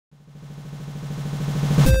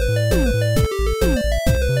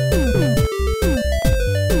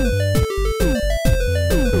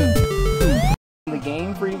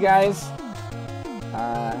guys.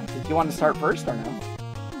 Did you want to start first or no?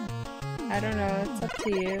 I don't know. It's up to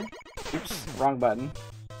you. Oops, wrong button.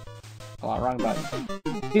 Hold on, wrong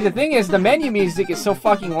button. See, the thing is, the menu music is so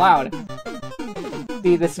fucking loud.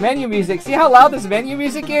 See, this menu music. See how loud this menu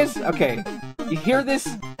music is? Okay. You hear this?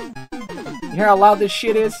 You hear how loud this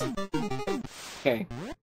shit is? Okay.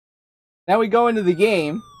 Now we go into the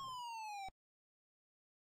game.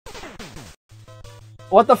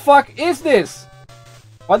 What the fuck is this?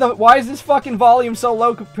 Why is this fucking volume so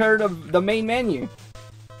low compared to the main menu?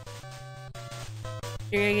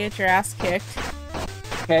 You're gonna get your ass kicked.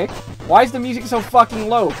 Okay. Why is the music so fucking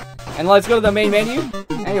low? And let's go to the main menu,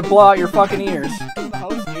 and you blow out your fucking ears. The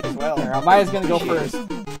host dude as well. Here, Amaya's gonna go first.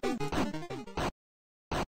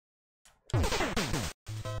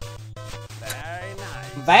 Very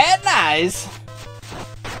nice. Very nice!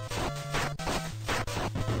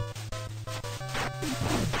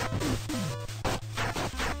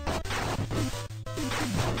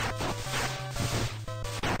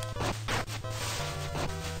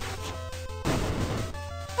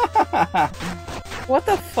 What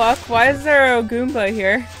the fuck? Why is there a Goomba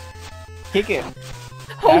here? Kick it.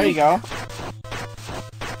 There you go.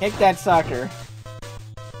 Kick that sucker.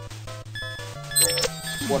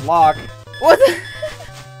 Woodlock. What the?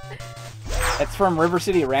 That's from River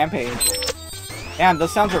City Rampage. Damn,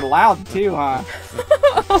 those sounds are loud too, huh?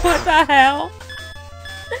 What the hell?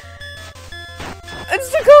 It's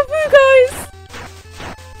the Kung Fu guys!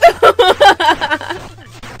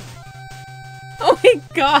 Oh my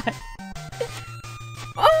god!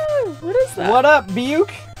 Oh, what is that? What up,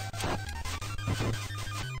 Buke?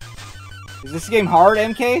 Is this game hard,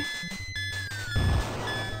 MK?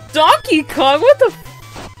 Donkey Kong? What the?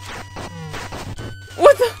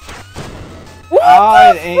 What the? What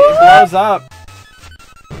Oh, the it blows up.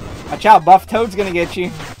 Watch out, Buff Toad's gonna get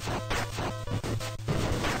you.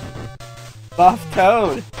 Buff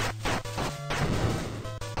Toad.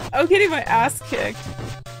 I'm getting my ass kicked.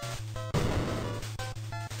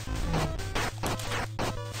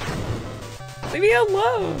 Leave me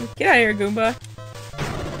alone! Get out of here, Goomba.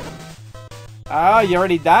 Oh, you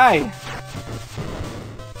already died.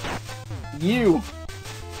 You.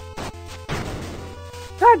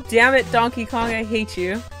 God damn it, Donkey Kong, I hate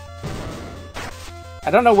you. I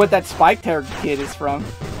don't know what that spike-haired kid is from.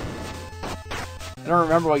 I don't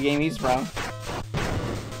remember what game he's from.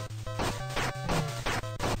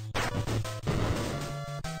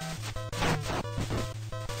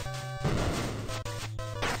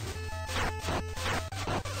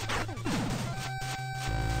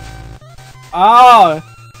 Oh!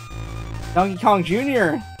 Donkey Kong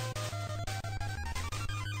Jr.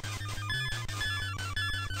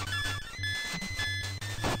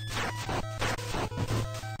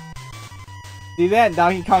 See that?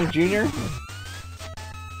 Donkey Kong Jr.?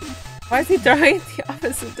 Why is he throwing it the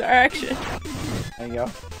opposite direction? There you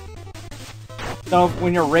go. So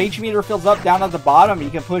when your rage meter fills up down at the bottom, you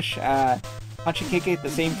can push punch and kick it at the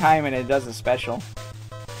same time and it does a special.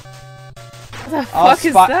 What the fuck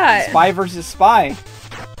is that? Spy versus Spy.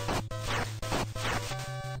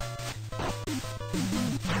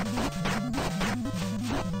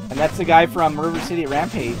 And that's the guy from River City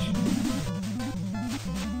Rampage.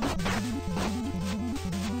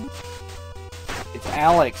 It's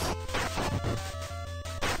Alex.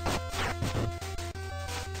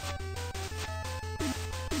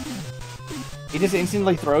 He just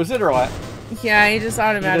instantly throws it, or what? Yeah, he just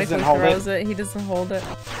automatically throws it. He doesn't hold it.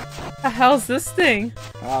 The hell's this thing?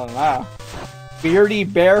 I don't know. Beardy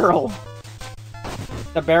Barrel.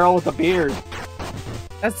 The barrel with the beard.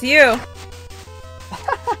 That's you.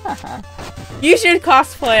 You should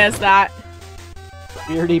cosplay as that.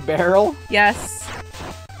 Beardy Barrel? Yes.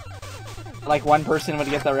 Like one person would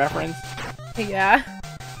get the reference? Yeah.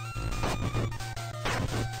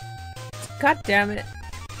 God damn it.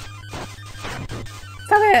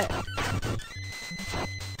 Stop it!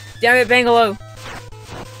 Damn it, Bangalow!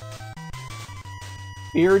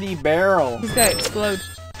 Beardy Barrel. He's gonna explode.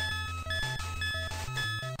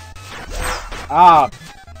 Ah.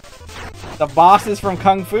 The boss is from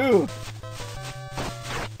Kung Fu.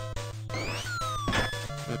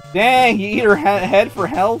 Dang, you eat her head for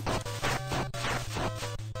health?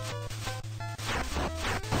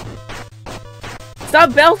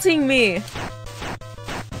 Stop belting me!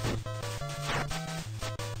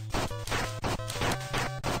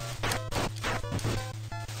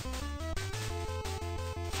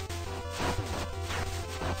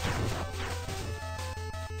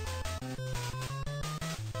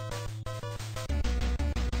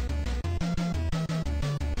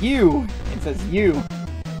 You! It says you.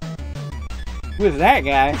 Who is that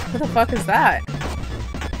guy? What the fuck is that?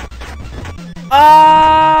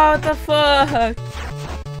 Oh, what the fuck?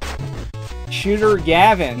 Shooter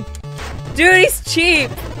Gavin. Dude, he's cheap.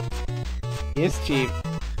 He is cheap.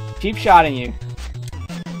 Cheap shotting you.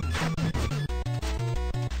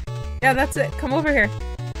 Yeah, that's it. Come over here.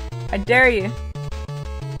 I dare you.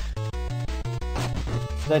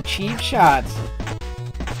 The cheap shots.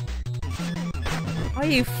 Oh,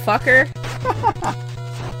 you fucker.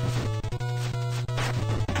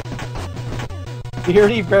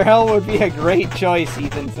 Beardy Barrel would be a great choice,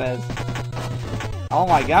 Ethan says. Oh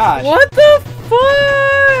my gosh. What the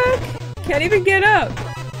fuck? Can't even get up.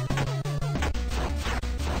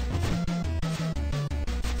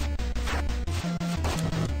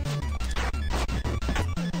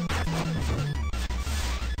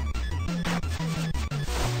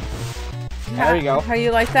 There you go. How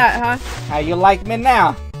you like that, huh? How you like me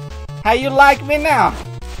now? How you like me now?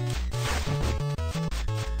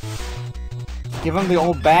 Give him the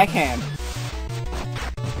old backhand.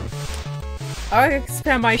 I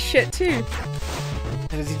expand my shit too.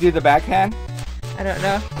 Does he do the backhand? I don't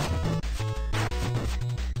know.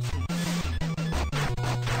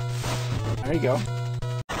 There you go.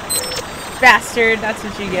 Bastard, that's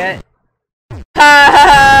what you get. Ha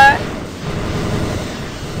ha!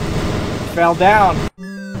 Fell down.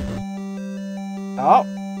 Oh.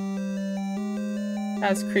 That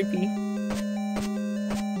was creepy.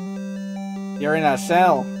 You're in a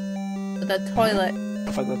cell. With a toilet.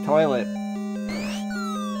 For the toilet.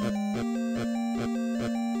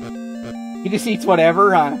 He just eats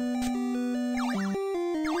whatever, huh?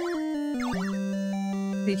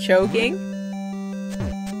 Is he choking?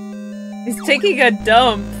 He's taking a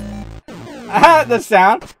dump. Ah, the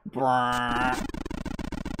sound.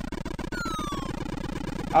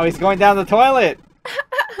 Oh, he's going down the toilet.